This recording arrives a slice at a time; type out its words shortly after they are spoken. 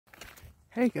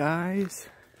Hey guys!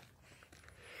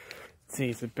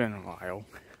 See, it's been a while.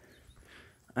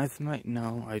 As you might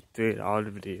know, I did all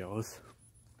the videos.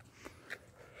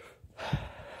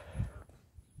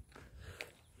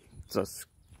 Just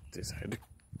decided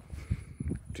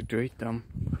to delete them.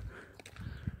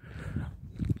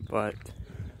 But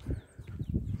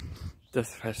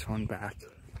this first one back.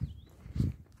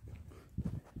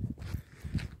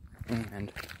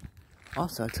 And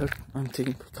also I'm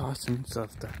taking precautions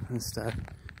of that instead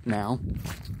now.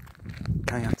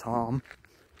 Kind of Tom.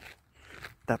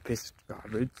 That piece of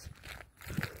garbage.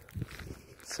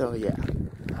 So yeah,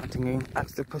 I'm taking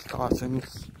extra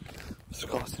precautions with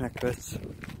cross necklace.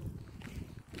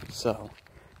 So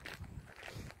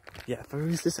yeah, if I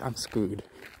lose this, I'm screwed.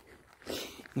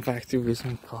 If I actually lose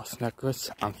my cross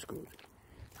necklace, I'm screwed.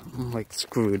 I'm like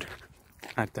screwed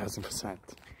at 1000%.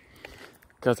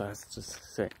 Because I was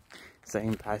just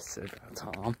saying bastard about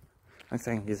Tom. I'm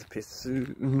saying he's a piece of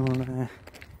suit and all that.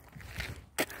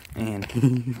 And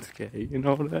he's gay and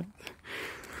all that.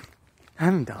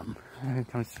 I'm dumb when it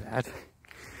comes to that.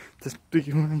 Just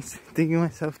digging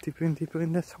myself deeper and deeper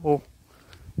in this hole.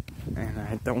 And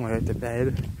I don't wear it to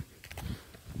bed.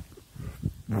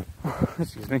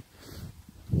 Excuse me.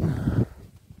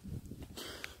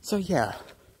 So yeah.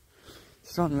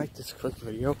 Just want to make this quick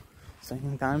video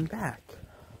saying that I'm back.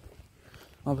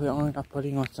 I'll be only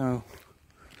uploading once in a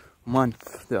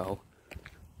month though.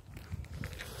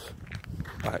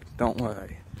 But don't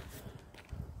worry.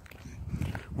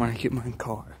 When I get my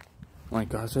car, when I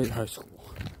graduate high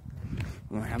school,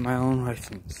 when I have my own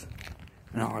license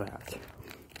and all that,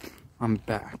 I'm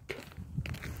back.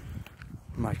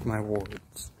 Like my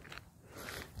words.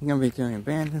 I'm gonna be doing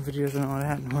abandoned videos and all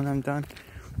that when I'm done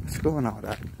with school and all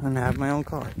that. And I have my own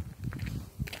car.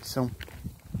 So,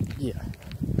 yeah.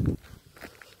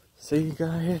 See you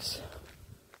guys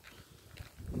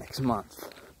next month.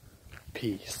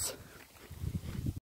 Peace.